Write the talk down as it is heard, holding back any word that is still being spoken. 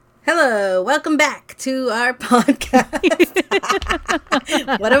Hello, welcome back to our podcast.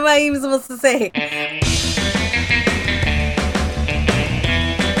 What am I even supposed to say?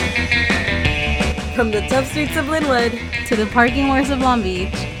 From the tough streets of Linwood to the parking wars of Long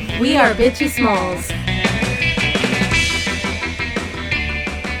Beach, we are Bitchy Smalls.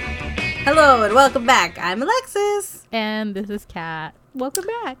 Hello and welcome back. I'm Alexis. And this is Kat. Welcome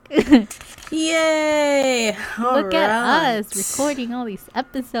back. Yay! Look at us recording all these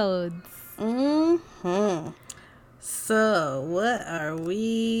episodes. So, what are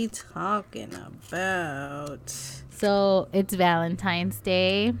we talking about? So, it's Valentine's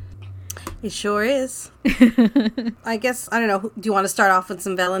Day. It sure is. I guess, I don't know, do you want to start off with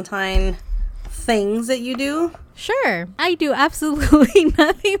some Valentine things that you do? Sure. I do absolutely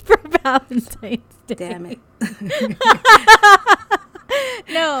nothing for Valentine's Day. Damn it.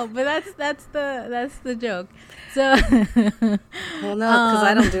 No, but that's the joke. So well, no, because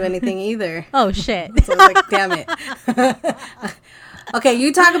I don't do anything either. Oh shit. So I was like, damn it. Okay,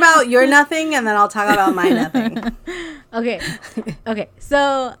 you talk about your nothing and then I'll talk about my nothing. Okay.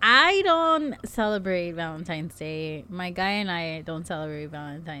 So I don't celebrate Valentine's Day. My guy and I don't celebrate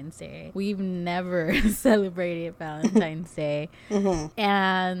Valentine's Day. We've never celebrated Valentine's Day. Mm-hmm.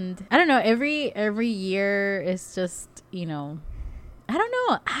 And I don't know, every year is just, I don't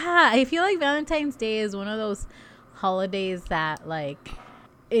know. I feel like Valentine's Day is one of those holidays that, like,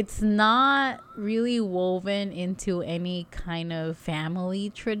 it's not really woven into any kind of family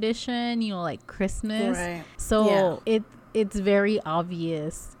tradition, like Christmas. Right. So it's very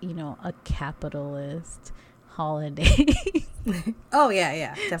obvious, a capitalist holiday. Oh,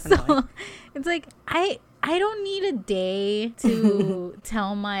 yeah, definitely. So it's like, I don't need a day to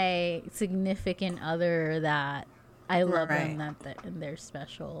tell my significant other that I love them, that they're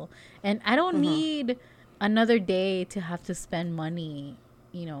special. And I don't need another day to have to spend money,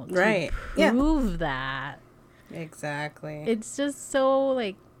 to prove that. Exactly. It's just so,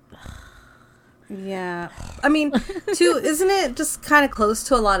 like... Yeah. I mean, too, isn't it just kind of close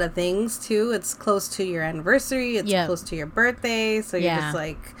to a lot of things, too? It's close to your anniversary. It's close to your birthday. So you're just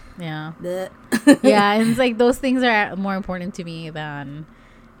like... Yeah. Bleh. Yeah, and it's like those things are more important to me than,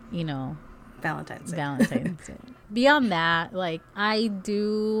 Valentine's Day. Beyond that, like, I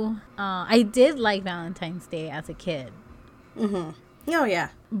did like Valentine's Day as a kid. Mm-hmm. Oh, yeah.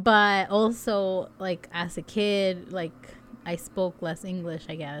 But also, like, as a kid, like, I spoke less English,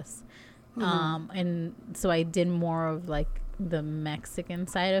 I guess. And so I did more of, like, the Mexican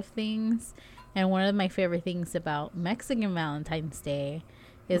side of things. And one of my favorite things about Mexican Valentine's Day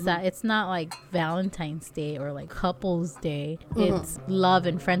is that it's not like Valentine's Day or like Couples Day. It's Love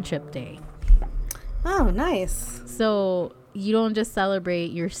and Friendship Day. Oh, nice. So you don't just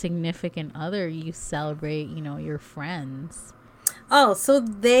celebrate your significant other, you celebrate, your friends. Oh, so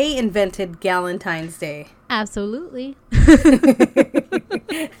they invented Galentine's Day. Absolutely.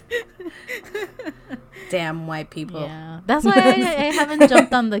 Damn white people. Yeah. That's why I haven't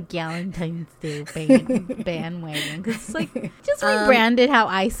jumped on the Galentine's Day bandwagon. Because it's like, just rebranded how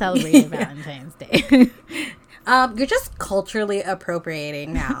I celebrated Valentine's Day. You're just culturally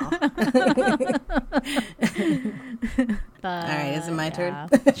appropriating now. All right, is it my turn?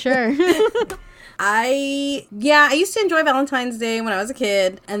 Sure. I used to enjoy Valentine's Day when I was a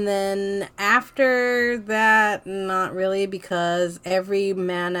kid, and then after that, not really, because every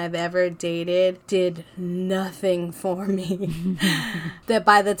man I've ever dated did nothing for me. That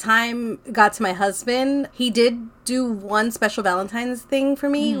by the time it got to my husband, he did do one special Valentine's thing for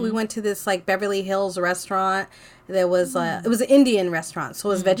me. We went to this like Beverly Hills restaurant. There was it was an Indian restaurant, so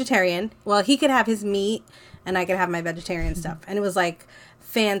it was vegetarian. Well, he could have his meat and I could have my vegetarian stuff, and it was like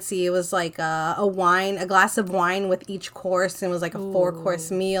fancy. It was like a glass of wine with each course, and it was like a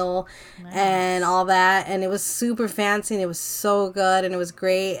 4-course meal. Nice. And all that, and it was super fancy, and it was so good, and it was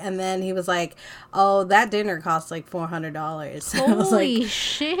great. And then he was like, oh, that dinner cost like $400. Holy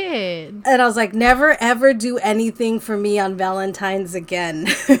shit. And I was like, never ever do anything for me on Valentine's again.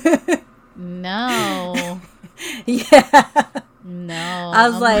 No. Yeah. No. I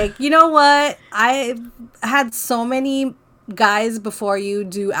was like, you know what? I had so many guys before you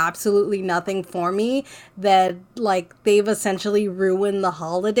do absolutely nothing for me that, like, they've essentially ruined the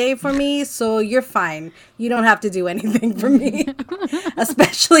holiday for me. So you're fine. You don't have to do anything for me.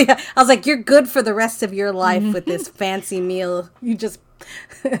 Especially, I was like, you're good for the rest of your life with this fancy meal you just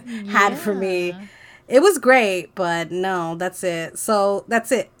had for me. It was great, but no, that's it. So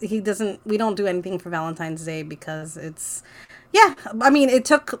that's it. We don't do anything for Valentine's Day because it's, yeah, I mean, it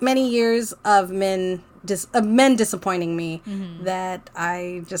took many years of men men disappointing me, that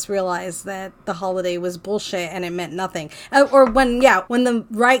I just realized that the holiday was bullshit and it meant nothing. Or when the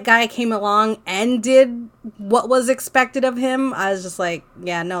right guy came along and did what was expected of him, I was just like,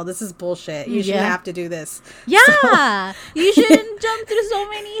 yeah, no, this is bullshit. You shouldn't have to do this. Yeah, you shouldn't jump through so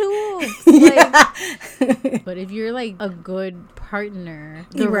many hoops. Like, but if you're like a good partner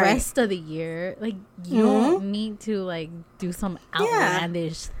the rest of the year, like you don't need to like do some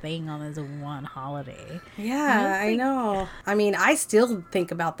outlandish thing on this one holiday. Yeah, I know. I mean, I still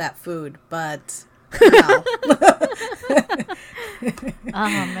think about that food, but no. Oh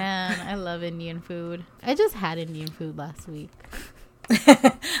man, I love Indian food. I just had Indian food last week.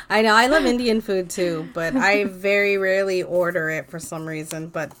 I know, I love Indian food too, but I very rarely order it for some reason.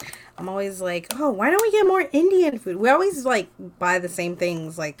 But I'm always like, oh, why don't we get more Indian food? We always like buy the same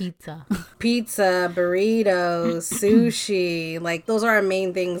things, like pizza, burritos, sushi. Like those are our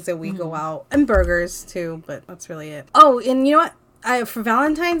main things that we go out, and burgers too. But that's really it. Oh, and you know what? For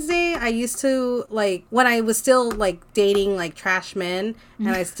Valentine's Day, I used to, like, when I was still, like, dating, like, trash men, and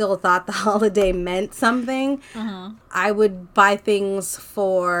I still thought the holiday meant something, I would buy things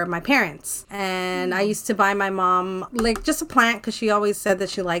for my parents. And I used to buy my mom, like, just a plant, because she always said that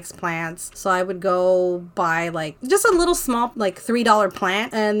she likes plants. So I would go buy, like, just a little small, like, $3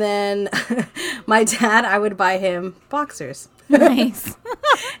 plant. And then my dad, I would buy him boxers. Nice.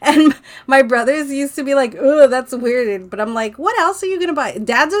 And my brothers used to be like, oh, that's weird. But I'm like, what else are you going to buy?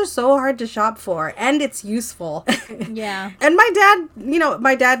 Dads are so hard to shop for, and it's useful. Yeah. And my dad,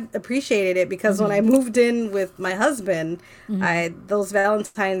 my dad appreciated it, because when I moved in with my husband, those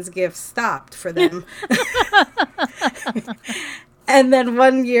Valentine's gifts stopped for them. And then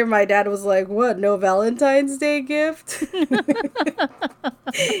one year my dad was like, what, no Valentine's Day gift?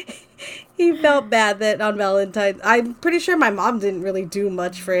 He felt bad that on Valentine's, I'm pretty sure my mom didn't really do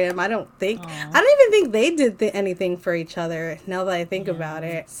much for him. I don't even think they did anything for each other, now that I think about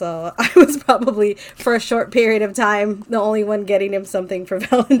it. So I was probably, for a short period of time, the only one getting him something for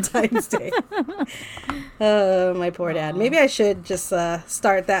Valentine's Day. Oh, my poor dad. Maybe I should just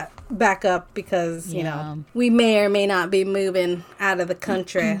start that back up, because, you know, we may or may not be moving out of the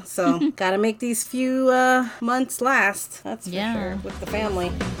country. So gotta make these few months last. That's for sure, with the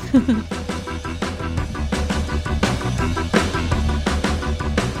family.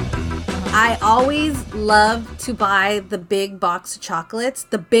 I always love to buy the big box of chocolates.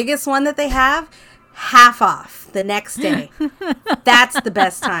 The biggest one that they have, half off the next day. That's the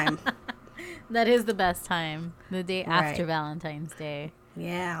best time. That is the best time. The day after Valentine's Day.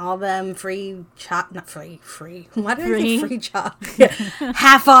 Yeah, all them free not free. Why did I say free chocolate?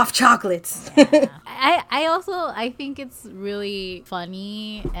 Half off chocolates. Yeah. I think it's really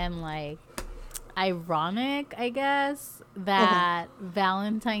funny and like ironic, I guess, that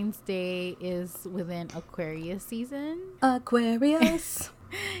Valentine's Day is within Aquarius season. Aquarius.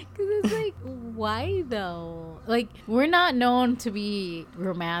 Because it's like, why though? Like, we're not known to be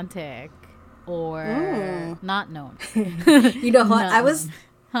romantic. Or not known. You know what? I was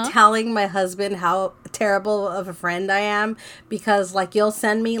telling my husband how terrible of a friend I am, because like you'll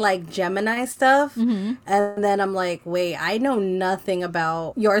send me like Gemini stuff, and then I'm like, wait, I know nothing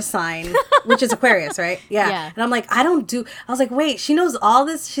about your sign, which is Aquarius, right? Yeah. And I'm like, I was like, wait, she knows all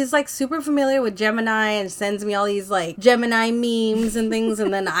this. She's like super familiar with Gemini and sends me all these like Gemini memes and things,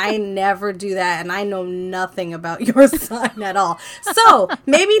 and then I never do that, and I know nothing about your sign at all. So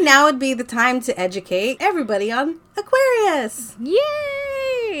maybe now would be the time to educate everybody on Aquarius.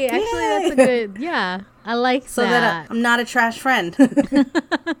 Yay! Actually, that's a good, I like so that I'm not a trash friend.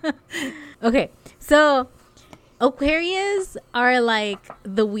 Okay, so Aquarius are like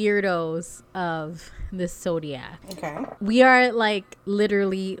the weirdos of the zodiac. Okay. We are like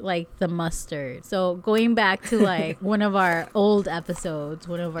literally like the mustard. So going back to like one of our old episodes,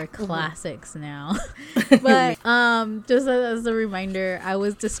 one of our classics now. But just as a reminder, I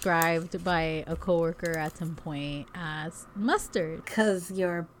was described by a coworker at some point as mustard. Because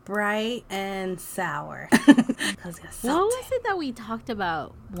you're bright and sour. Because you're salty. What was it that we talked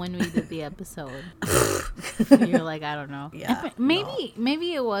about when we did the episode? You're like, I don't know. Yeah.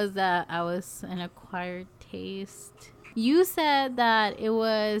 Maybe it was that I was an acquired taste. You said that it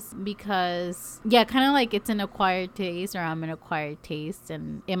was because, kind of like it's an acquired taste, or I'm an acquired taste,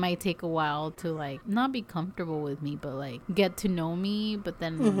 and it might take a while to like not be comfortable with me, but like get to know me. But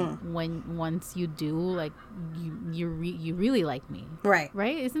then once you do, like you really like me, right?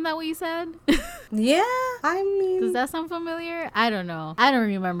 Isn't that what you said? Yeah, I mean, does that sound familiar? I don't know. I don't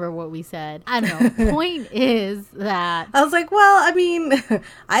remember what we said. I don't know. Point is that I was like, well, I mean,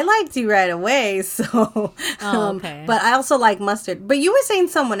 I liked you right away, so okay. But I also like mustard. But you were saying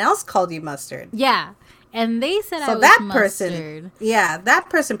someone else called you mustard. Yeah. And they said So I was that mustard. person, yeah, that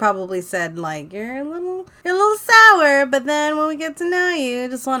person probably said like you're a little sour, but then when we get to know you, I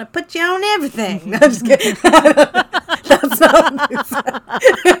just want to put you on everything. No, I'm just kidding. That's not what they said.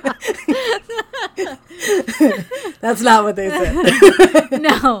 That's not what they said.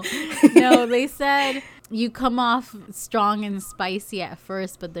 No, they said you come off strong and spicy at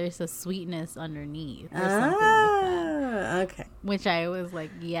first, but there's a sweetness underneath or something like that. Okay. Which I was like,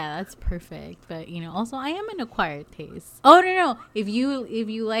 yeah, that's perfect. But also I am an acquired taste. Oh no! If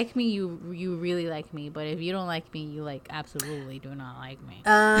you like me, you really like me. But if you don't like me, you absolutely do not like me.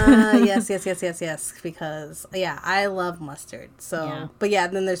 Yes. Because I love mustard. So, Yeah. but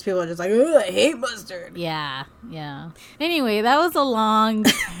then there's people who are just like, oh, I hate mustard. Yeah. Anyway, that was a long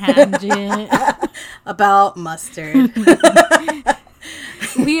tangent About mustard.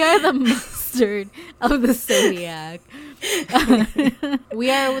 We are the mustard of the zodiac.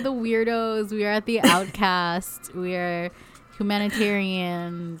 We are the weirdos. We are the outcasts. We are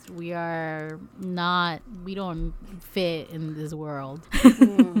humanitarians. We don't fit in this world.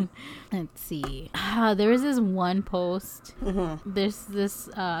 Let's see. There is this one post. There's this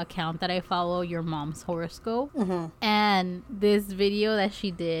account that I follow, Your Mom's Horoscope. And this video that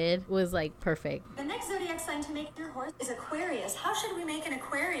she did was perfect. The next zodiac sign to make your horse is Aquarius. How should we make an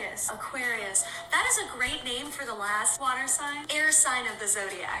Aquarius? Aquarius. That is a great name for the last water sign, air sign of the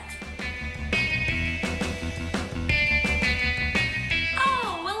zodiac.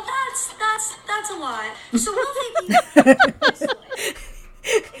 Oh, well, that's a lot. So we'll take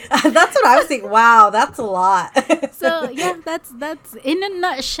That's what I was thinking. Wow, that's a lot. So yeah, that's in a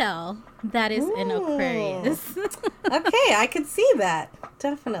nutshell. That is an Aquarius. Okay, I could see that.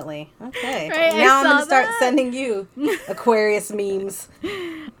 Definitely. Okay. Right, now I'm going to start that. sending you Aquarius memes.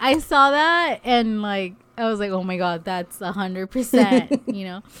 I saw that and I was like, oh my god, that's 100%.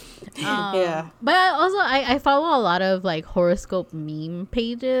 Yeah. But also, I follow a lot of horoscope meme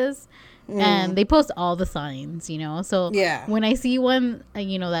pages. And they post all the signs, So Yeah. when I see one,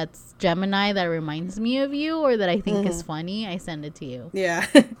 that's Gemini that reminds me of you or that I think is funny, I send it to you. Yeah.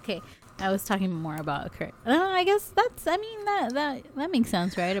 Okay. I was talking more about Aquarius. I guess that makes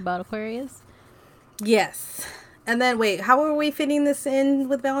sense, right? About Aquarius. Yes. And then, wait, how are we fitting this in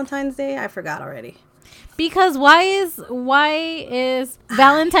with Valentine's Day? I forgot already. Because why is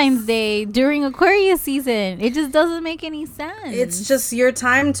Valentine's Day during Aquarius season? It just doesn't make any sense. It's just your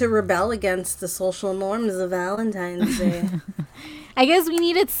time to rebel against the social norms of Valentine's Day. I guess we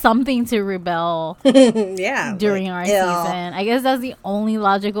needed something to rebel Yeah. during our season. I guess that's the only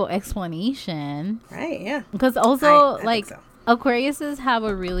logical explanation. Right, yeah. Because also, I think so. Aquariuses have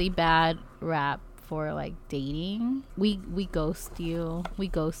a really bad rap for dating. We ghost you. We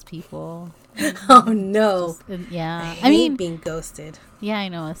ghost people. Oh, no. Yeah. I mean, being ghosted. Yeah, I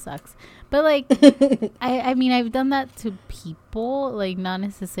know it sucks. But I mean, I've done that to people, not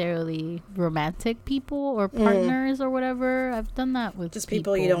necessarily romantic people or partners or whatever. I've done that with just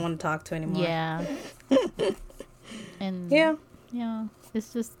people you don't want to talk to anymore. Yeah. And yeah,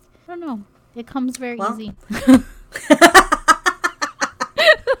 it's just, I don't know. It comes very easy.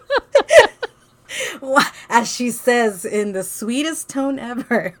 As she says in the sweetest tone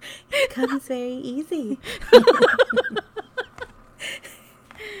ever, it comes very easy.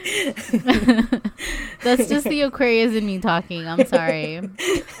 That's just the Aquarius in me talking. I'm sorry.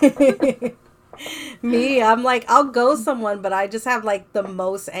 Me, I'm I'll go someone, but I just have the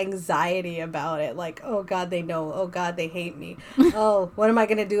most anxiety about it. Oh God, they know. Oh God, they hate me. Oh, what am I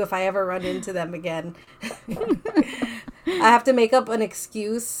gonna do if I ever run into them again? I have to make up an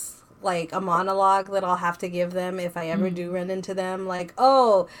excuse, a monologue that I'll have to give them if I ever do run into them.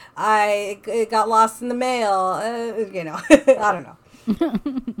 Oh, it got lost in the mail. I don't know.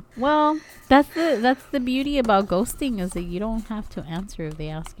 Well, that's the beauty about ghosting is that you don't have to answer if they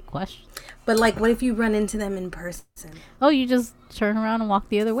ask you questions. But what if you run into them in person? Oh, you just turn around and walk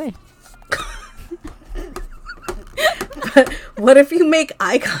the other way. But what if you make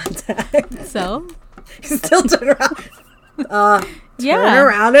eye contact? So? You still turn around. Yeah. Turn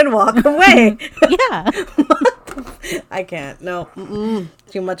around and walk away. Yeah. I can't. No.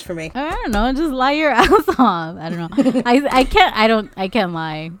 Too much for me. I don't know. Just lie your ass off. I don't know. I can't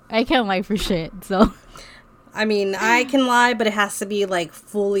lie. I can't lie for shit. So. I mean, I can lie, but it has to be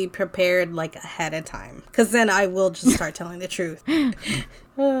fully prepared ahead of time. Because then I will just start telling the truth.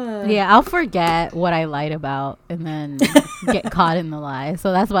 Yeah, I'll forget what I lied about and then get caught in the lie.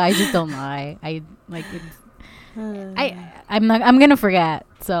 So that's why I just don't lie. I'm gonna forget.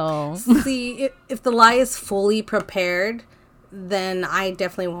 So see, if the lie is fully prepared, then I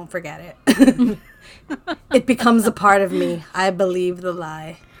definitely won't forget it. It becomes a part of me. I believe the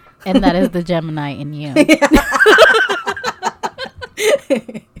lie. And that is the Gemini in you.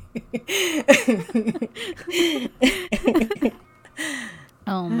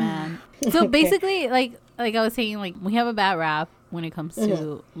 Oh man. So basically, like I was saying, like we have a bad rap when it comes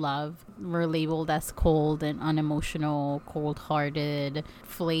to love. We're labeled as cold and unemotional, cold-hearted,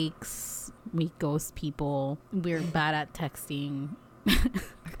 flakes. We ghost people. We're bad at texting,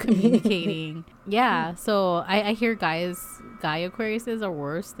 communicating. Yeah. So I hear guy Aquariuses are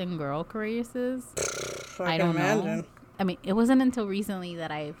worse than girl Aquariuses. I don't know. I mean, it wasn't until recently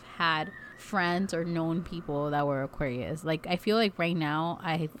that I've had friends or known people that were Aquarius. Like, I feel like right now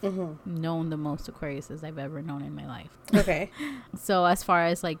I've known the most Aquariuses I've ever known in my life. Okay. So as far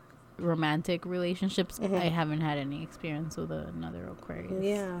as like romantic relationships, I haven't had any experience with another Aquarius.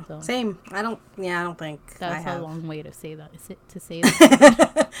 Yeah. So Same. I don't think that's I have. a long way to say that. To say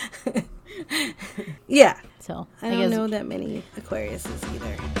that. Yeah. So I don't know that many Aquariuses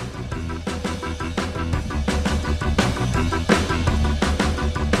either.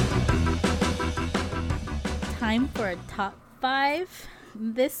 Time for a top 5.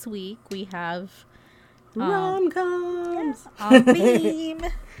 This week we have rom-coms on theme.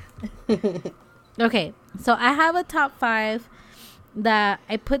 Okay, so I have a top 5 that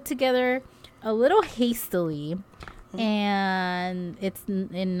I put together a little hastily, and it's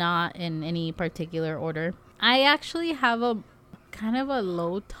not in any particular order. I actually have a kind of a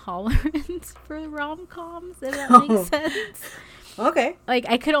low tolerance for rom-coms, if that makes sense. Okay. Like,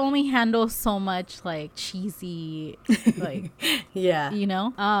 I could only handle so much, like, cheesy, like, yeah. you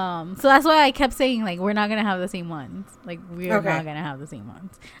know? So that's why I kept saying, like, we're not going to have the same ones. Like, we are not going to have the same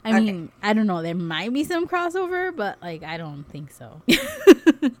ones. I mean, I don't know. There might be some crossover, but, like, I don't think so.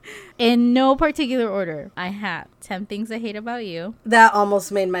 In no particular order, I have 10 Things I Hate About You. That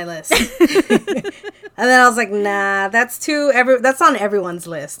almost made my list. And then I was like, nah, that's on everyone's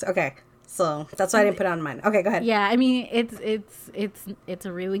list. Okay. So that's why I didn't put it on mine. Okay, go ahead. Yeah, I mean, it's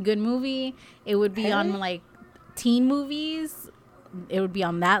a really good movie. It would be on like teen movies. It would be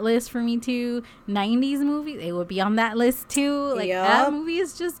on that list for me too. 90s movies, it would be on that list too. Like that movie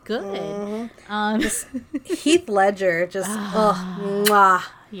is just good. Heath Ledger just mwah.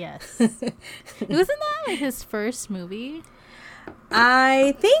 Yes. Wasn't that like his first movie?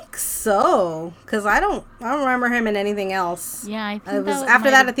 I think so, because I don't remember him in anything else. Yeah, I think it was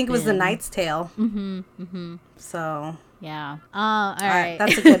after that. I think it was The Knight's Tale. So yeah. All right.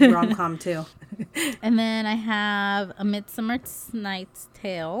 That's a good rom-com too. And then I have A Midsummer Night's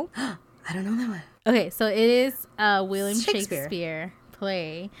Tale. I don't know that one. Okay, so it is a William Shakespeare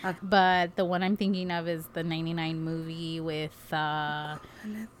play, but the one I'm thinking of is the 99 movie with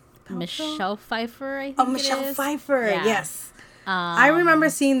Michelle Pfeiffer, I think. Oh, Michelle Pfeiffer. Yeah. Yes. I remember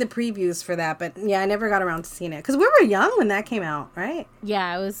seeing the previews for that, but yeah, I never got around to seeing it because we were young when that came out, right?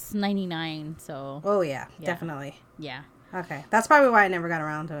 Yeah, it was 99, so. Oh, yeah, definitely. Yeah. Okay, that's probably why I never got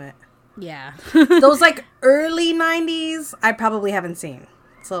around to it. Yeah. Those like early 90s, I probably haven't seen.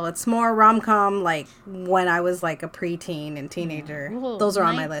 So it's more rom-com like when I was like a preteen and teenager. Yeah. Well, those are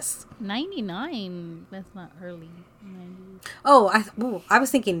on my list. 99, that's not early 90s. Oh, I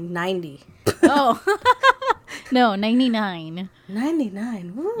was thinking 90. Oh. No, 99.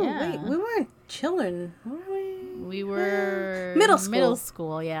 99. Ooh, yeah. Wait, we weren't children, were we? We were middle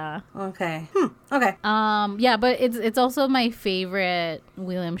school, yeah. Okay. Okay. Yeah, but it's also my favorite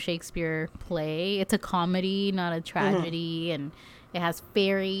William Shakespeare play. It's a comedy, not a tragedy, and it has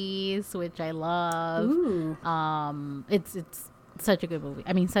fairies, which I love. Ooh. It's such a good movie.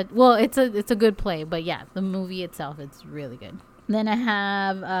 I mean, it's a good play, but yeah, the movie itself, it's really good. Then I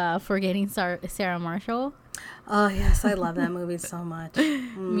have Forgetting Sarah Marshall. Oh, yes. I love that movie so much.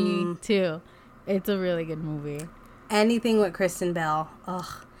 Me too. It's a really good movie. Anything with Kristen Bell. Ugh.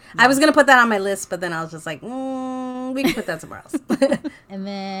 Yeah. I was going to put that on my list, but then I was just like, we can put that somewhere else. And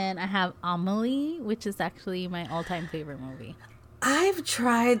then I have Amelie, which is actually my all-time favorite movie. I've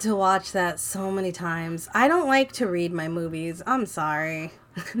tried to watch that so many times. I don't like to read my movies. I'm sorry.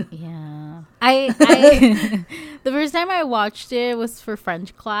 Yeah. I the first time I watched it was for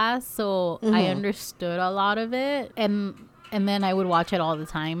French class, so I understood a lot of it, and then I would watch it all the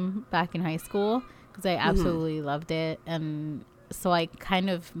time back in high school because I absolutely loved it, and so I kind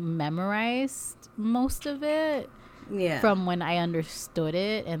of memorized most of it. Yeah. From when I understood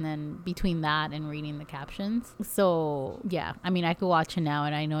it, and then between that and reading the captions. So yeah, I mean, I could watch it now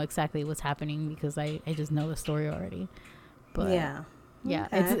and I know exactly what's happening because I just know the story already. But yeah. Yeah,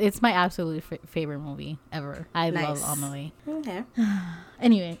 okay. It's my absolute favorite movie ever. I love Amelie. Okay.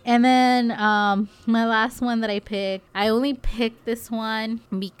 Anyway, and then my last one that I picked, I only picked this one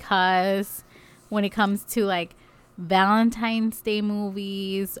because when it comes to like Valentine's Day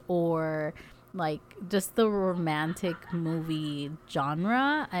movies or like just the romantic movie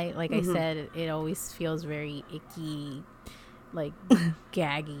genre, I said, it always feels very icky, like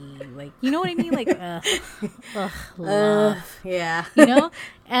gaggy, like, you know what I mean, like love, yeah, you know.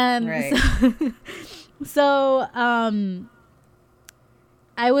 And right. so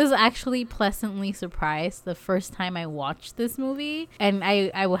I was actually pleasantly surprised the first time I watched this movie, and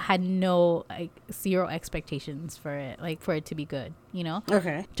I had no, like, zero expectations for it, like, for it to be good, you know.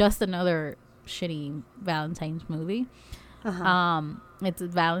 Okay. Just another shitty Valentine's movie. It's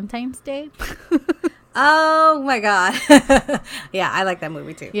Valentine's Day. Oh my god. Yeah, I like that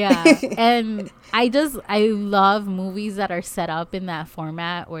movie too. Yeah. And I love movies that are set up in that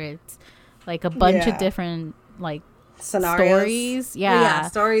format where it's like a bunch of different, like, scenarios. Stories. Yeah.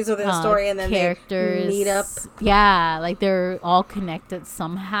 Stories within a story, and then characters they meet up. Yeah, like they're all connected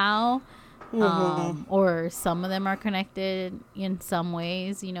somehow. Or some of them are connected in some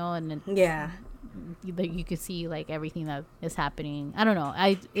ways, you know, and you could see like everything that is happening. I don't know.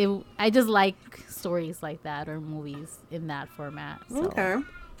 I just like stories like that, or movies in that format. So, okay.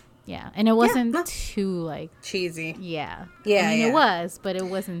 Yeah, and it wasn't too like cheesy. Yeah. Yeah, I mean, it was, but it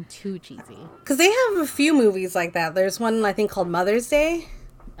wasn't too cheesy. Because they have a few movies like that. There's one I think called Mother's Day.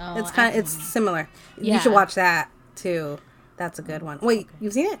 Oh, it's similar. Yeah. You should watch that too. That's a good one. Wait,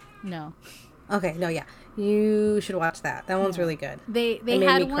 you've seen it? No. Okay, no, yeah. You should watch that. That one's really good. They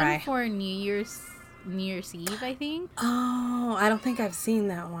had one for New Year's Eve, I think. Oh, I don't think I've seen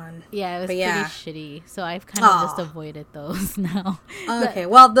that one. Yeah, it was pretty shitty. So I've kind of just avoided those now. Okay,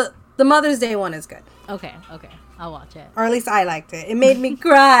 well, the Mother's Day one is good. Okay, I'll watch it. Or at least I liked it. It made me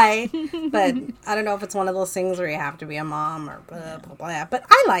cry. But I don't know if it's one of those things where you have to be a mom or blah, blah, blah. But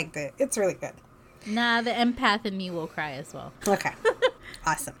I liked it. It's really good. Nah, the empath in me will cry as well. Okay.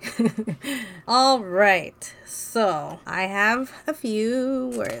 Awesome. All right. So I have a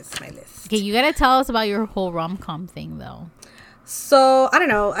few. Where is my list? Okay, you gotta tell us about your whole rom-com thing, though. So I don't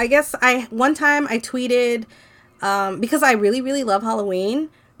know. I guess one time I tweeted because I really, really love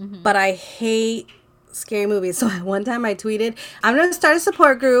Halloween, but I hate scary movies. So one time I tweeted, I'm going to start a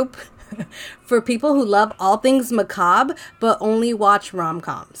support group for people who love all things macabre, but only watch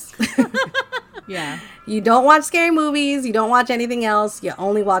rom-coms. Yeah. You don't watch scary movies. You don't watch anything else. You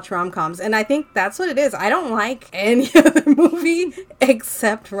only watch rom-coms. And I think that's what it is. I don't like any other movie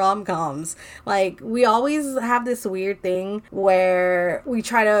except rom-coms. Like, we always have this weird thing where we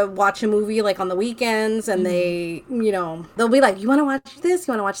try to watch a movie, like, on the weekends, and they, you know, they'll be like, you want to watch this?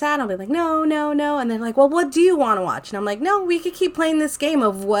 You want to watch that? And I'll be like, no, no, no. And they're like, well, what do you want to watch? And I'm like, no, we could keep playing this game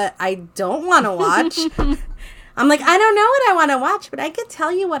of what I don't want to watch. I'm like, I don't know what I want to watch, but I could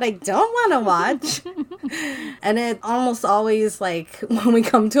tell you what I don't want to watch. And it almost always, like, when we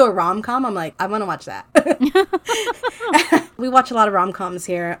come to a rom-com, I'm like, I want to watch that. We watch a lot of rom-coms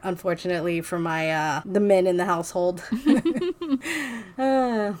here, unfortunately, for my the men in the household.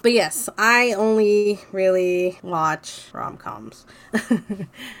 But yes, I only really watch rom-coms.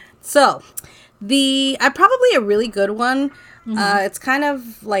 So, probably a really good one. It's kind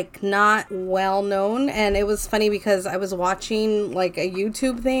of like not well known, and it was funny because I was watching like a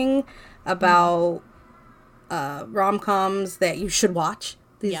YouTube thing about rom-coms that you should watch.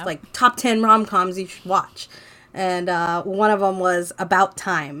 These like top 10 rom-coms you should watch. And one of them was About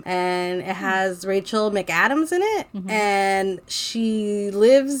Time, and it has Rachel McAdams in it, and she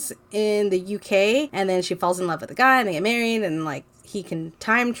lives in the UK, and then she falls in love with a guy, and they get married, and like he can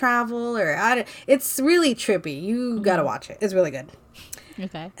time travel, it's really trippy. You gotta watch it. It's really good.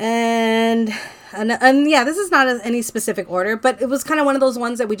 Okay. And yeah, this is not any specific order, but it was kind of one of those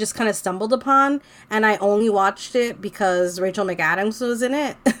ones that we just kind of stumbled upon, and I only watched it because Rachel McAdams was in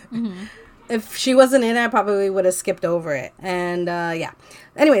it. If she wasn't in it, I probably would have skipped over it. And yeah.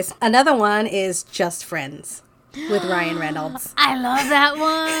 Anyways, another one is Just Friends with Ryan Reynolds. I love that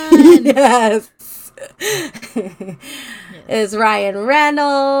one. Yes. Is Ryan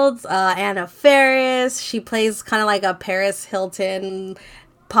Reynolds, Anna Faris. She plays kind of like a Paris Hilton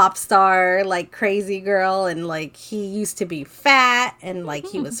pop star, like crazy girl, and like he used to be fat, and like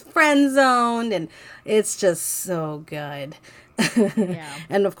he was friend zoned, and it's just so good. Yeah.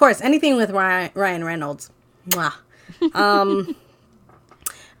 And of course, anything with Ryan Reynolds. Mwah.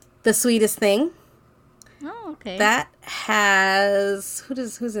 The Sweetest Thing. Oh, okay. That has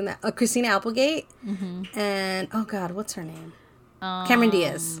who's in that? Christina Applegate, and oh god, what's her name? Cameron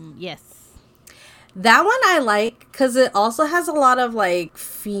Diaz. Yes. That one I like because it also has a lot of like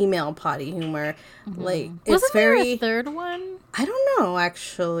female potty humor. Like it's Wasn't very. there a third one? I don't know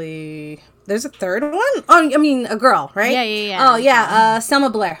actually. There's a third one. Oh, I mean a girl, right? Yeah. Oh yeah,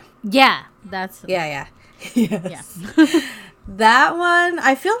 Selma Blair. Yeah, that's Yeah. Yes. Yeah. That one,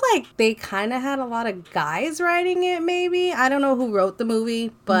 I feel like they kind of had a lot of guys writing it, maybe. I don't know who wrote the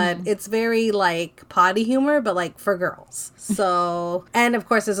movie, but it's very, like, potty humor, but, like, for girls. So, and of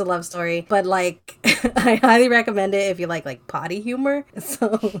course, there's a love story, but, like, I highly recommend it if you like, potty humor.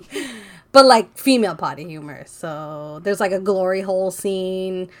 So, but, like, female potty humor. So, there's, like, a glory hole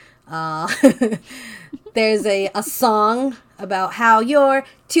scene. There's a song about how you're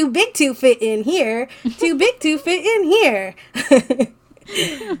too big to fit in here, too big to fit in here.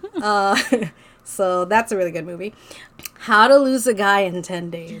 So that's a really good movie. How to Lose a Guy in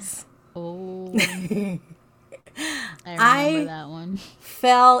 10 Days. Oh. I remember that one.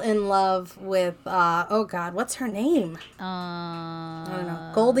 Fell in love with, oh God, what's her name? I I don't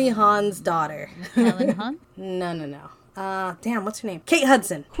know. Goldie Hawn's daughter. Helen Hunt? No. Damn, what's her name? Kate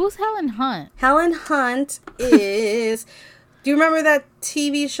Hudson. Who's Helen Hunt? Helen Hunt is... Do you remember that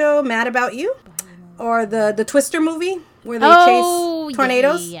TV show, Mad About You? Or the Twister movie where they chase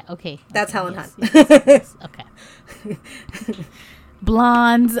tornadoes? Yeah. Okay. That's Helen yes, Hunt. yes. Okay.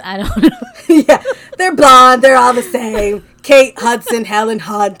 Blondes, I don't know. Yeah, they're blonde. They're all the same. Kate Hudson, Helen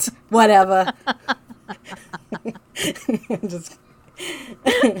Hunt, whatever. Just...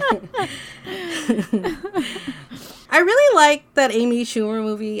 I really like that Amy Schumer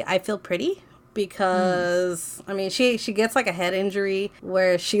movie, I Feel Pretty, because, I mean, she gets, like, a head injury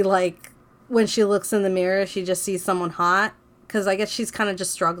where she, like, when she looks in the mirror, she just sees someone hot, because I guess she's kind of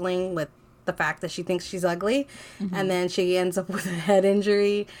just struggling with the fact that she thinks she's ugly, and then she ends up with a head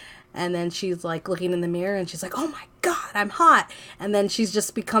injury, and then she's, like, looking in the mirror, and she's like, oh my God, I'm hot, and then she's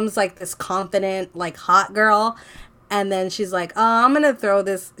just becomes, like, this confident, like, hot girl. And then she's like, oh, I'm going to throw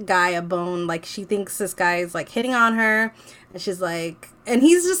this guy a bone. Like, she thinks this guy is, like, hitting on her. And she's like, and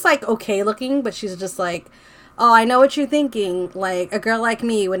he's just, like, okay looking. But she's just like, oh, I know what you're thinking. Like, a girl like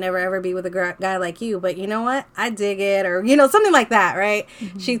me would never, ever be with a guy like you. But you know what? I dig it. Or, you know, something like that, right?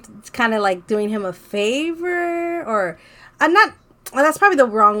 Mm-hmm. She's kind of, like, doing him a favor. Or, I'm not... Well, that's probably the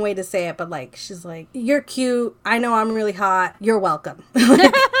wrong way to say it. But, like, she's like, you're cute. I know I'm really hot. You're welcome.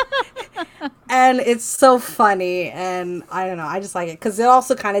 And it's so funny, and I don't know, I just like it, because it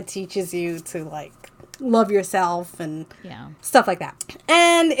also kind of teaches you to, like, love yourself and stuff like that.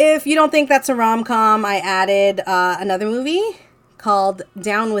 And if you don't think that's a rom-com, I added another movie called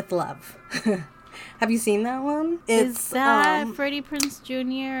Down with Love. Have you seen that one? Is that Freddie Prinze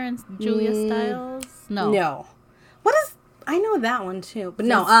Jr. and Julia Stiles? No. What is... I know that one too, but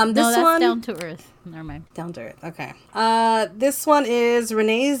no. This that's one Down to Earth. Never mind. Down to Earth. Okay. This one is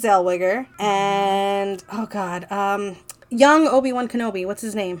Renee Zellweger and oh God, young Obi-Wan Kenobi. What's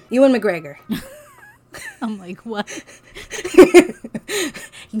his name? Ewan McGregor. I'm like, what?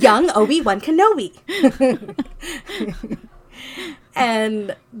 Young Obi-Wan Kenobi.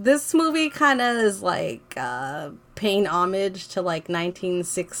 And this movie kind of is like paying homage to like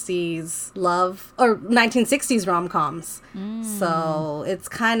 1960s love or 1960s rom-coms. So it's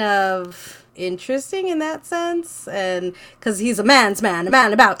kind of interesting in that sense, and because he's a man's man, a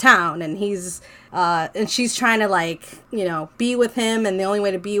man about town, and he's and she's trying to, like, you know, be with him, and the only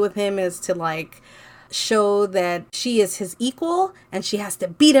way to be with him is to, like, show that she is his equal, and she has to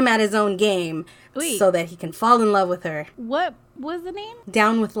beat him at his own game. Wait. So that he can fall in love with her. What was the name?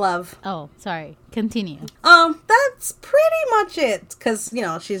 Down with Love. Oh, sorry. Continue. That's pretty much it. Because, you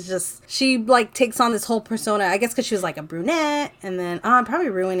know, she, like, takes on this whole persona. I guess because she was, like, a brunette. And then, I'm probably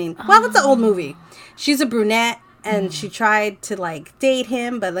ruining. Well, it's an old movie. She's a brunette, and she tried to, like, date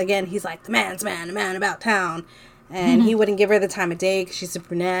him. But, again, he's, like, the man's man, a man about town. And he wouldn't give her the time of day because she's a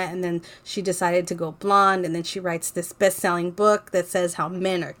brunette. And then she decided to go blonde. And then she writes this best-selling book that says how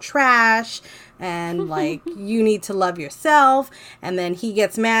men are trash. And, like, you need to love yourself. And then he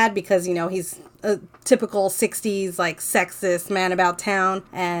gets mad because, you know, he's a typical 60s, like, sexist man about town.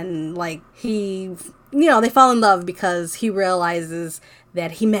 And, like, he, you know, they fall in love because he realizes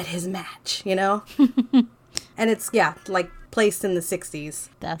that he met his match, you know? And it's, yeah, like, placed in the 60s.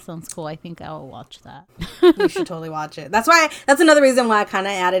 That sounds cool. I think I will watch that. You should totally watch it. That's another reason why I kind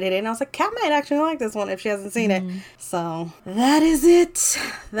of added it in. I was like, Kat might actually like this one if she hasn't seen it. So that is it.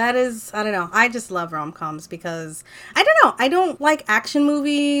 That is, I don't know. I just love rom-coms because, I don't know. I don't like action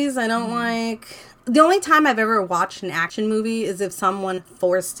movies. I don't like... The only time I've ever watched an action movie is if someone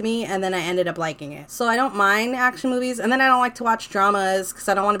forced me and then I ended up liking it. So I don't mind action movies. And then I don't like to watch dramas because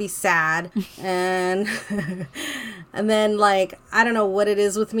I don't want to be sad. And and then, like, I don't know what it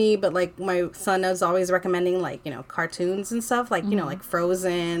is with me, but, like, my son is always recommending, like, you know, cartoons and stuff. Like, you know, like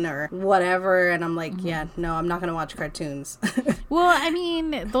Frozen or whatever. And I'm like, yeah, no, I'm not going to watch cartoons. Well, I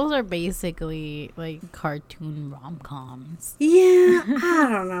mean, those are basically, like, cartoon rom-coms. Yeah, I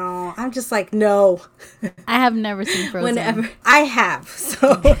don't know. I'm just like, no. I have never seen Frozen. Whenever I have,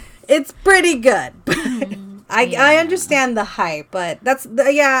 so it's pretty good. I understand the hype, but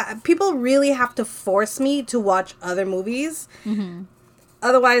people really have to force me to watch other movies.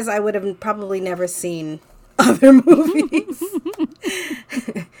 Otherwise, I would have probably never seen other movies.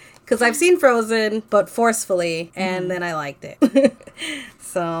 Because I've seen Frozen, but forcefully, and then I liked it.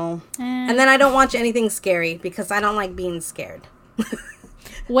 So, and then I don't watch anything scary because I don't like being scared.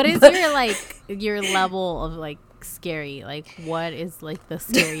 What is your level of like scary? Like, what is like the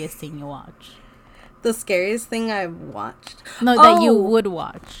scariest thing you watch? The scariest thing I've watched? No, that you would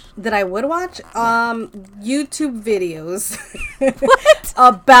watch. That I would watch? YouTube videos. What?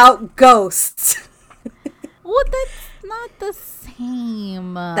 About ghosts. Well, that's not the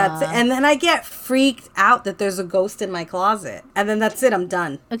same. That's it. And then I get freaked out that there's a ghost in my closet. And then that's it. I'm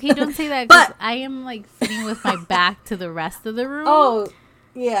done. Okay, don't say that. But I am like sitting with my back to the rest of the room. Oh,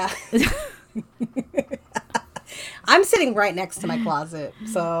 yeah. I'm sitting right next to my closet,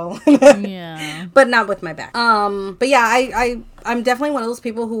 so yeah, but not with my back. But yeah, I'm definitely one of those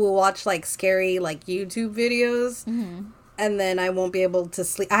people who will watch like scary like YouTube videos, and then I won't be able to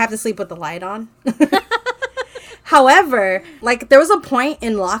sleep. I have to sleep with the light on. However, like there was a point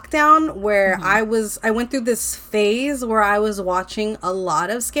in lockdown where I went through this phase where I was watching a lot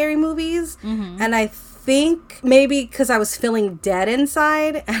of scary movies, and I think maybe because I was feeling dead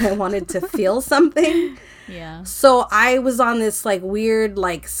inside and I wanted to feel something. Yeah. So I was on this like weird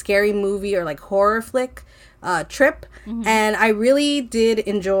like scary movie or like horror flick trip, and I really did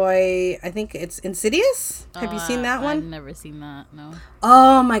enjoy, I think it's Insidious. Have you seen that one? I've never seen that, no.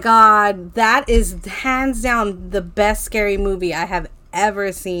 Oh my god, that is hands down the best scary movie I have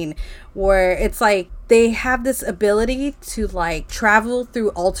ever seen, where it's like they have this ability to like travel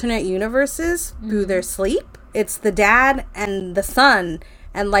through alternate universes through their sleep. It's the dad and the son,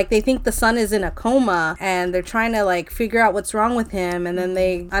 and like they think the son is in a coma and they're trying to like figure out what's wrong with him, and then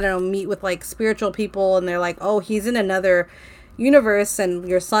they, I don't know, meet with like spiritual people and they're like, oh, he's in another universe and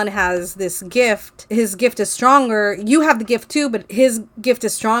your son has this gift. His gift is stronger. You have the gift too, but his gift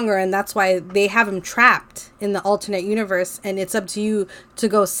is stronger, and that's why they have him trapped in the alternate universe, and it's up to you to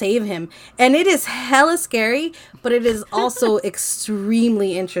go save him. And it is hella scary, but it is also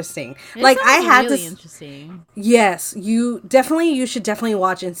extremely interesting. Like I had really this interesting. Yes, you should definitely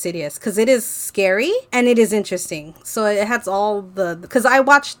watch Insidious because it is scary and it is interesting. So it has all the, because I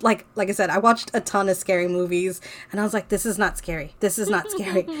watched like I said, I watched a ton of scary movies and I was like, this is not scary. This is not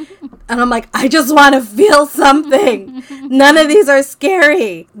scary. And I'm like, I just want to feel something. None of these are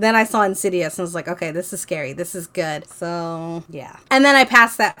scary. Then I saw Insidious and I was like, okay, this is scary. This is good. So yeah. And then I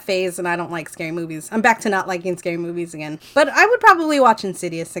passed that phase and I don't like scary movies. I'm back to not liking scary movies again. But I would probably watch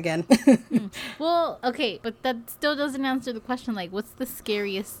Insidious again. Well, okay, but that still doesn't answer the question. Like, what's the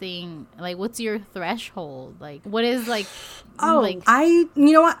scariest thing? Like, what's your threshold? Like, what is like... you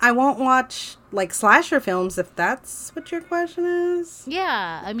know what? I won't watch like slasher films if that's what your question is.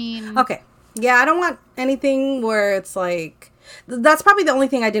 Yeah, I mean... Okay. Yeah, I don't want anything where it's like... That's probably the only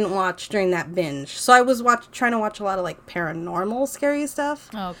thing I didn't watch during that binge. So I was trying to watch a lot of like paranormal scary stuff.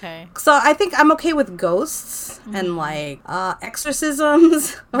 Okay. So I think I'm okay with ghosts and like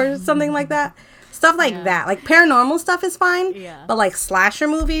exorcisms or something like that. Stuff like that. Like paranormal stuff is fine. Yeah. But like slasher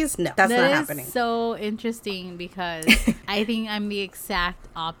movies, no, that's not happening. That is so interesting because I think I'm the exact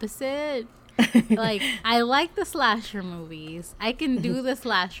opposite. Like, I like the slasher movies. I can do the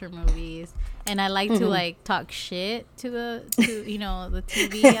slasher movies. And I like to like talk shit to the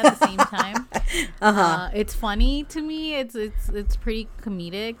TV at the same time. It's funny to me. It's pretty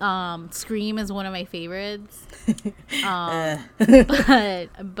comedic. Scream is one of my favorites. But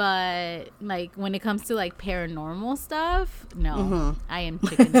like when it comes to like paranormal stuff, no, I am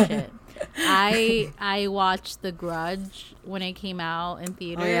chicken shit. I watched The Grudge when it came out in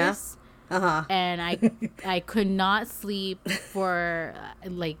theaters. Oh, yeah? And I could not sleep for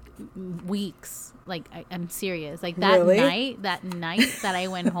like weeks. Like I'm serious. Like that night that I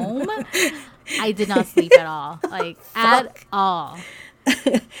went home, I did not sleep at all. Like at all.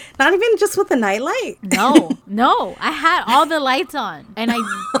 Not even just with the nightlight? No. I had all the lights on and I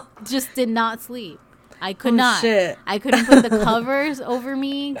just did not sleep. I could not. Shit. I couldn't put the covers over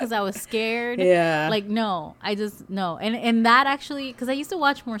me because I was scared. Yeah. Like, no. No. And that actually, because I used to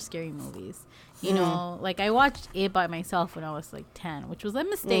watch more scary movies. You know, like I watched it by myself when I was like 10, which was a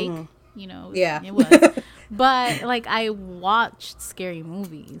mistake. You know, yeah, it was. But like I watched scary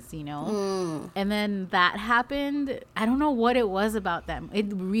movies, you know, and then that happened. I don't know what it was about them. It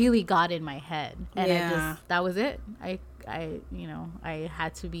really got in my head, and that was it. I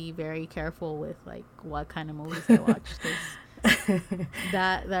had to be very careful with like what kind of movies I watched.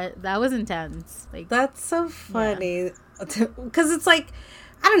 That was intense. Like, That's so funny. Because it's like,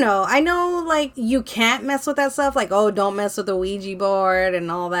 I don't know. I know, like, you can't mess with that stuff. Like, oh, don't mess with the Ouija board and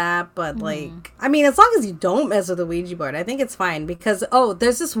all that. But, like, I mean, as long as you don't mess with the Ouija board, I think it's fine. Because, oh,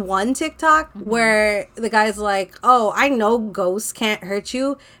 there's this one TikTok where the guy's like, oh, I know ghosts can't hurt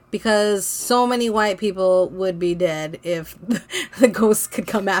you because so many white people would be dead if the ghosts could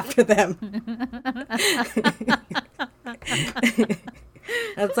come after them.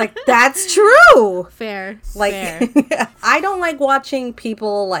 It's like, that's true. fair. Like, Fair. I don't like watching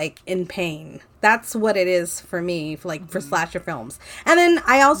people, like, in pain. That's what it is for me, like, for slasher films. And then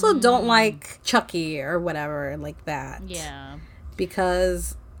I also don't like Chucky or whatever like that. Yeah.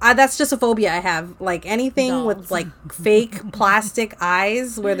 Because that's just a phobia I have. Like, anything with, Dolls. like, fake plastic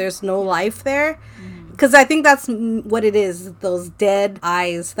eyes where there's no life there. Because I think that's what it is. Those dead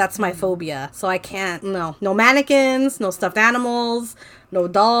eyes. That's my phobia. So I can't, no mannequins, no stuffed animals, no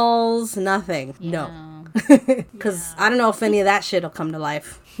dolls, nothing. No. Because I don't know if any of that shit will come to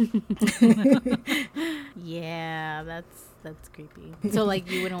life. Yeah, that's creepy. So, like,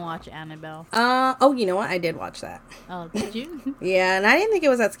 you wouldn't watch Annabelle? Oh, you know what? I did watch that. Oh, did you? Yeah, and I didn't think it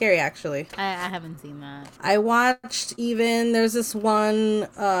was that scary, actually. I haven't seen that. I watched there's this one,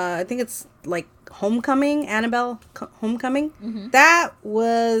 I think it's like Homecoming, Annabelle Homecoming. That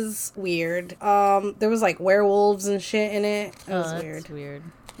was weird. There was like werewolves and shit in it. It was That's weird.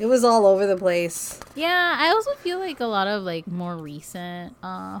 It was all over the place. Yeah, I also feel like a lot of like more recent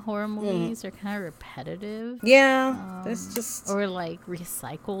horror movies are kind of repetitive. Yeah, it's just... Or like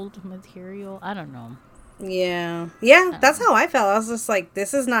recycled material. I don't know. Yeah, that's how I felt. I was just like,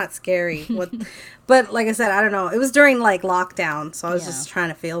 this is not scary. What? But like I said, I don't know. It was during like lockdown, so I was just trying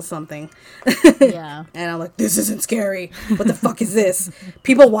to feel something. Yeah. And I'm like, this isn't scary. What the fuck is this?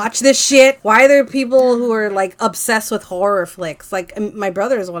 People watch this shit? Why are there people who are like obsessed with horror flicks? Like, my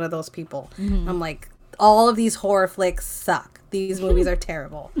brother is one of those people. I'm like, all of these horror flicks suck. These movies are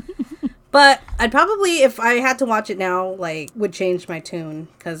terrible. But I'd probably, if I had to watch it now, like, would change my tune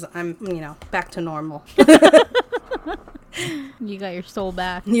because I'm, back to normal. You got your soul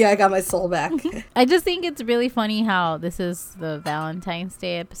back. Yeah, I got my soul back. I just think it's really funny how this is the Valentine's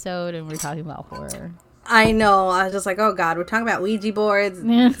Day episode and we're talking about horror. I know. I was just like, oh God, we're talking about Ouija boards,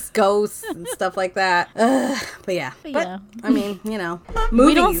 and ghosts, and stuff like that. But yeah. I mean, movies.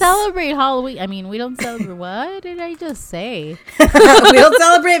 We don't celebrate Halloween. I mean, we don't celebrate. What did I just say? We don't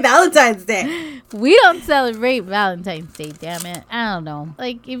celebrate Valentine's Day. We don't celebrate Valentine's Day, damn it. I don't know.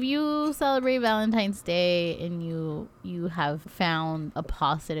 Like, if you celebrate Valentine's Day and you have found a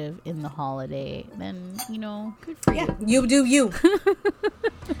positive in the holiday, then, good for you. You do you.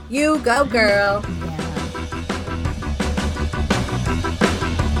 You go, girl. Yeah.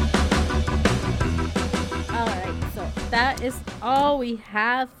 Alright, so that is all we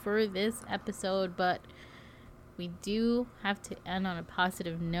have for this episode, but we do have to end on a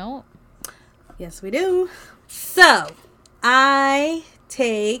positive note. Yes, we do. So, I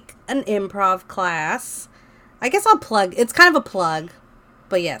take an improv class. I guess I'll plug. It's kind of a plug,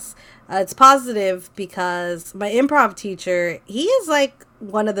 but yes. It's positive because my improv teacher, he is like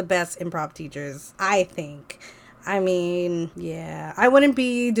one of the best improv teachers, I think. I mean, yeah. I wouldn't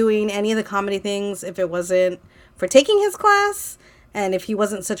be doing any of the comedy things if it wasn't for taking his class and if he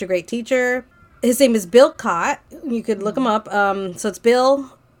wasn't such a great teacher. His name is Bill Cott. You could look him up. So it's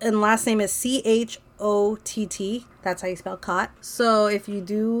Bill, and last name is Chott. That's how you spell Cott. So if you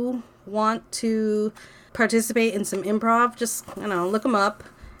do want to participate in some improv, just, look him up.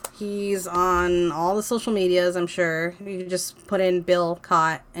 He's on all the social medias, I'm sure. You just put in Bill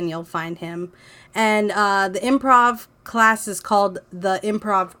Cott and you'll find him. And the improv class is called the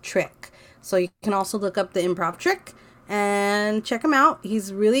Improv Trick. So you can also look up the Improv Trick and check him out.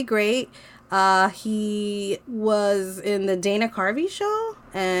 He's really great. He was in the Dana Carvey show.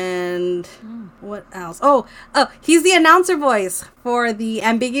 And what else? Oh, he's the announcer voice for the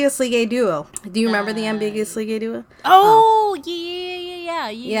Ambiguously Gay Duo. Do you remember the Ambiguously Gay Duo? Oh, yeah.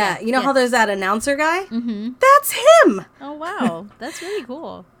 Yeah, you know how there's that announcer guy? Mm-hmm. That's him! Oh, wow. That's really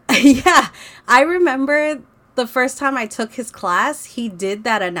cool. Yeah, I remember the first time I took his class, he did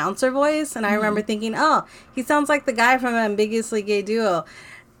that announcer voice, and I remember thinking, oh, he sounds like the guy from Ambiguously Gay Duo.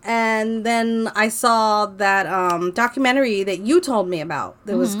 And then I saw that documentary that you told me about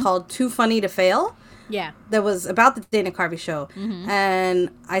that was called Too Funny to Fail. Yeah. That was about the Dana Carvey show.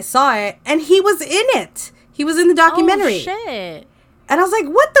 And I saw it, and he was in it. He was in the documentary. Oh, shit. And I was like,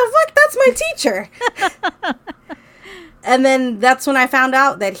 what the fuck? That's my teacher. And then that's when I found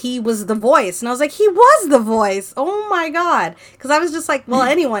out that he was the voice. And I was like, he was the voice. Oh, my God. Because I was just like, well,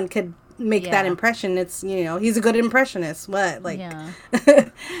 anyone could, make that Yeah. impression. It's, you know, he's a good impressionist. What? Like, Yeah.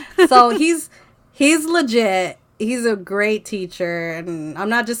 so he's legit. He's a great teacher, and I'm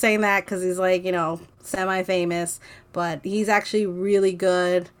not just saying that because he's like, you know, semi-famous, but he's actually really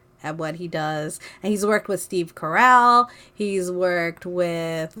good at what he does. And he's worked with Steve Carell. He's worked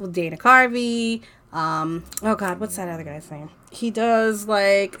with Dana Carvey. Oh God, what's that other guy's name? He does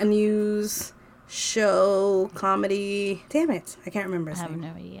like a news show comedy. Damn it, I can't remember I his have name.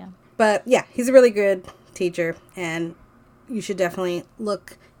 no idea. But yeah, he's a really good teacher, and you should definitely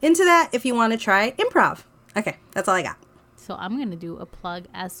look into that if you want to try improv. Okay, that's all I got. So I'm going to do a plug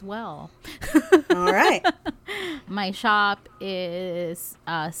as well. All right. My shop is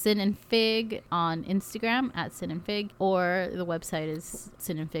Sin and Fig on Instagram at Sin and Fig, or the website is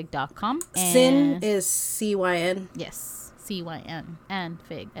sinandfig.com. Sin is C-Y-N. Yes, C-Y-N, and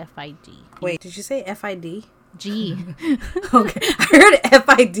Fig, F-I-G. Wait, did you say F-I-D? G. Okay, I heard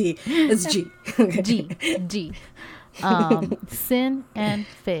F-I-D. It's G. Okay. G. Sin and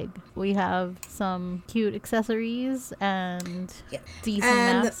Fig. We have some cute accessories and decent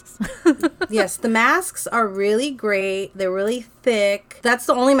And- masks. Yes, the masks are really great. They're really thick. That's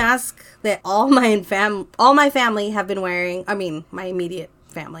the only mask that all my family have been wearing. I mean, my immediate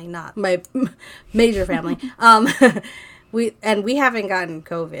family, not my major family. We haven't gotten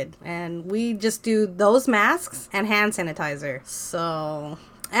COVID, and we just do those masks and hand sanitizer. So,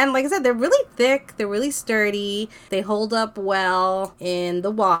 and like I said, they're really thick, they're really sturdy, they hold up well in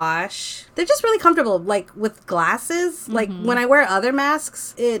the wash. They're just really comfortable. Like with glasses, like when I wear other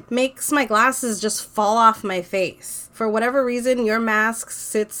masks, it makes my glasses just fall off my face. For whatever reason, your mask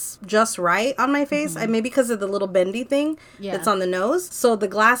sits just right on my face. Maybe because of the little bendy thing that's on the nose. So the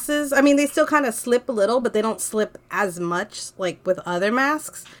glasses, I mean, they still kind of slip a little, but they don't slip as much like with other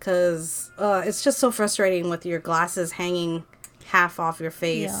masks. Because it's just so frustrating with your glasses hanging half off your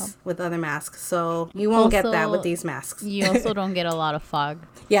face with other masks. So you won't get that with Also, these masks. You also don't get a lot of fog,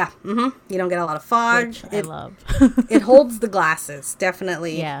 Yeah. You don't get a lot of fog. which I love. It holds the glasses,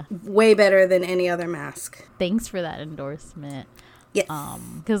 definitely. Yeah. Way better than any other mask. Thanks for that endorsement. Yes.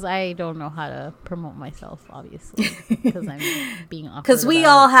 Because I don't know how to promote myself, obviously, because I'm being awkward. Because we about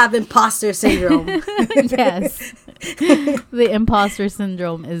all have imposter syndrome. it. Yes, the imposter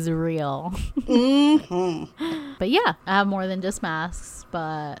syndrome is real. But yeah, I have more than just masks,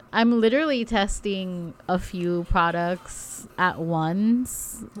 but I'm literally testing a few products at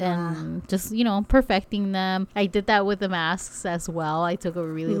once and just, you know, perfecting them. I did that with the masks as well. I took a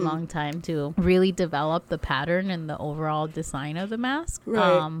really long time to really develop the pattern and the overall design of the mask,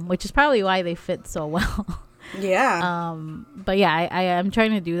 Right. which is probably why they fit so well. Yeah. But yeah, I am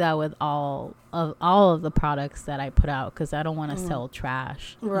trying to do that with all of the products that I put out, because I don't want to sell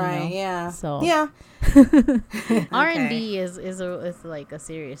trash. you Right. know? Yeah. So Yeah. R&D is like a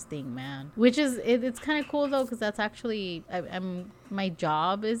serious thing, man. Which is it's kind of cool though, because that's actually I'm my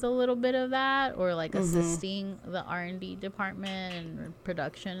job is a little bit of that, or like assisting the R&D department and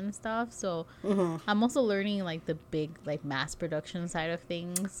production and stuff. So I'm also learning like the big like mass production side of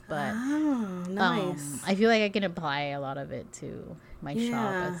things, but Oh, nice. I feel like I can apply a lot of it to my shop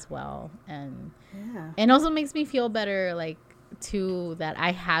Yeah. as well, and Yeah. it also makes me feel better, like, too, that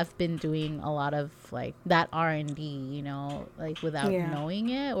I have been doing a lot of like that R&D, you know, like without Yeah. knowing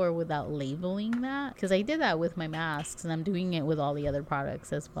it or without labeling that, because I did that with my masks and I'm doing it with all the other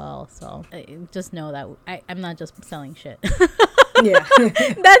products as well. So just know that I'm not just selling shit. Yeah.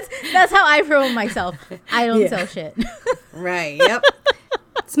 that's how I promote myself. I don't Yeah. sell shit. Right. Yep.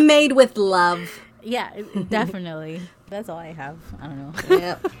 It's made with love. Yeah, definitely. That's all I have. I don't know.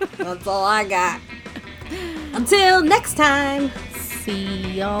 Yep. That's all I got. Until next time.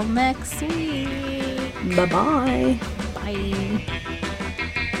 See y'all next week. Bye-bye. Bye.